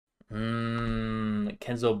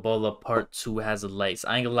Kenzo Balla Part 2 has the lights.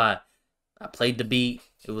 I ain't gonna lie. I played the beat.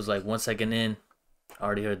 It was like 1 second in. I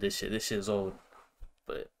already heard this shit. This shit is old.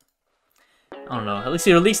 But I don't know. At least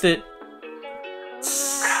he released it.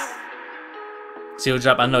 See what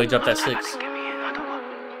drop? I know he dropped that 6.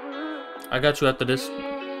 I got you after this.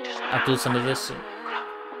 After some of this.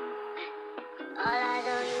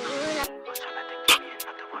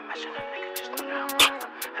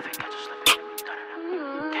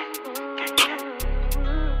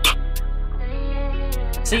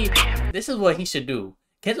 See, this is what he should do.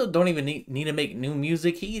 Kenzo don't even need to make new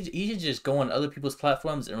music. He should just go on other people's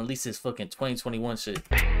platforms and release his fucking 2021 shit.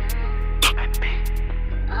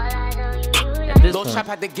 At this point,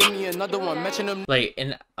 had to give me another one. Mention like,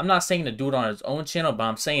 and I'm not saying to do it on his own channel, but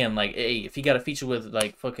I'm saying like, hey, if he got a feature with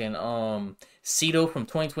like fucking Cedo from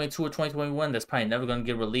 2022 or 2021, that's probably never gonna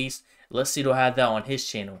get released. Let Cedo have that on his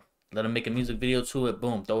channel. Let him make a music video to it.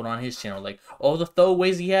 Boom, throw it on his channel. Like all the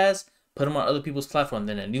throwaways he has, put them on other people's platform.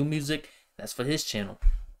 Then the new music, that's for his channel.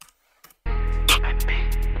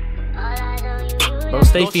 Bro,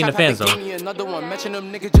 stay feeding the fans though. Another one. Mention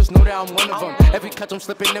them niggas, just know that I'm one of them. Every catch them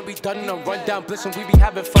slipping, every done in a run down blissing. We be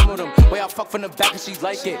having fun with them. Way I fuck from the back and she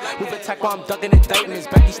like it. Move attack while I'm ducking indictments.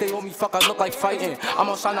 Becky stay on me, fuck, I look like fighting. I'm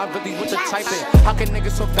on sign, I really with the typing. How can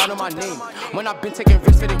niggas so down on my name? When I've been taking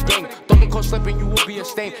risks for the game. Don't be caught slipping, you will be a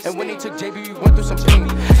stain. And when they took JB, we went through some pain.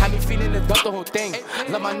 Had me feeling the dump the whole thing.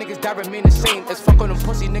 Love my niggas that remain the same. It's fuck on them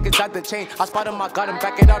pussy niggas out the chain. I spot him, I got him,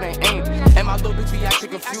 back it out and aim. And my little bitch be acting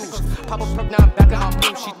confused. Pop a perk, now I'm back in my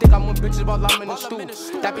move. She think I'm with bitches while I'm in the stool.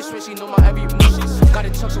 That bitch swear she know my every move. Got a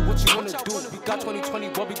touch of what you wanna do. We got 2020,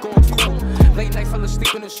 what we going cool. Late night fell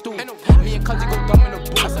asleep in the stool. Me and Cuzzy go dumb in the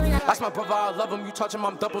booth. That's my brother, I love him. You touch him,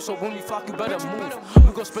 I'm double. So when we flock, you better move.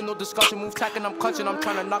 We gon' spend no discussion. Move clacking, I'm clutching. I'm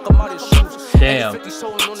trying to knock him out his shoes. Damn. 50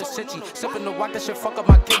 sewing on the city. Sipping the white, that shit fuck up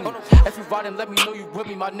my kidney. If you riding, let me know you with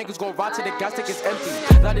me. My niggas gon' ride till the gas tank is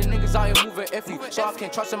empty. Lot of niggas out here moving iffy. So I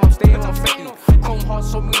can't trust him, I'm staying on 50. Chrome heart,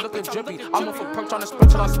 so me looking drippy. I'm off a perk trying to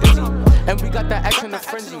sprint till I'm dizzy. And we got that action and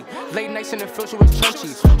frenzy. Late nights in the field, she was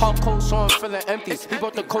trenchy. Hard cold, so I'm feeling empty. We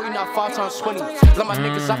bought the Cody, not 5 times 20. Let my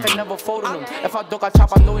niggas, I can never fold on them. If I duck, I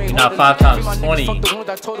chop, I know they ain't not 5 times 20. Fuck the ones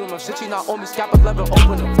I told them. Shit, you not on me, scap a level,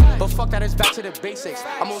 open them. But fuck that, it's back to the basics.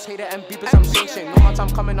 I most hate it and beepers, I'm patient. Know my time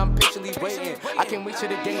coming, I'm patiently waiting. I can't wait till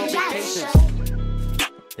the game on vacation.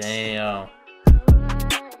 Damn.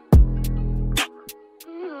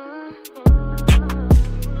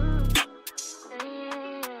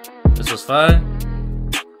 This was fun.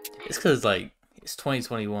 It's cause like it's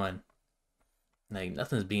 2021. Like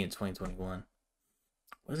nothing's being 2021.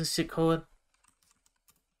 What's this shit called?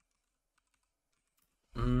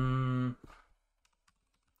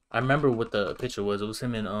 I remember what the picture was. It was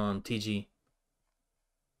him and TG.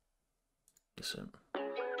 Listen.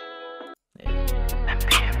 Yeah.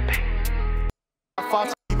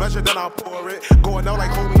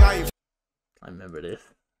 I remember this.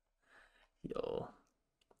 Yo.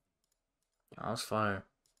 That was fire.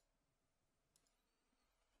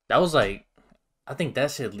 That was like, I think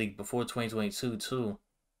that shit leaked before 2022 too.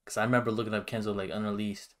 Cause I remember looking up Kenzo like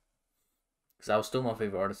unreleased. Cause I was still my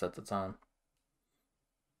favorite artist at the time.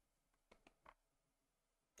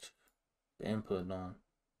 The input on.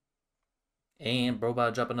 And bro about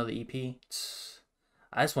to drop another EP.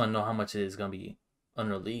 I just want to know how much it is gonna be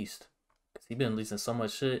unreleased. Cause he been releasing so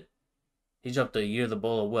much shit. He dropped the Year of the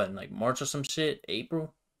Bull what, in like March or some shit?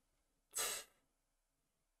 April?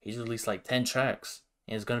 He's released like 10 tracks.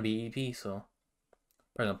 And it's gonna be EP, so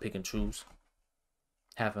probably gonna pick and choose.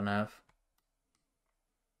 Half and half.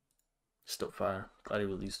 Still fire. Glad he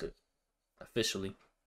released it. Officially.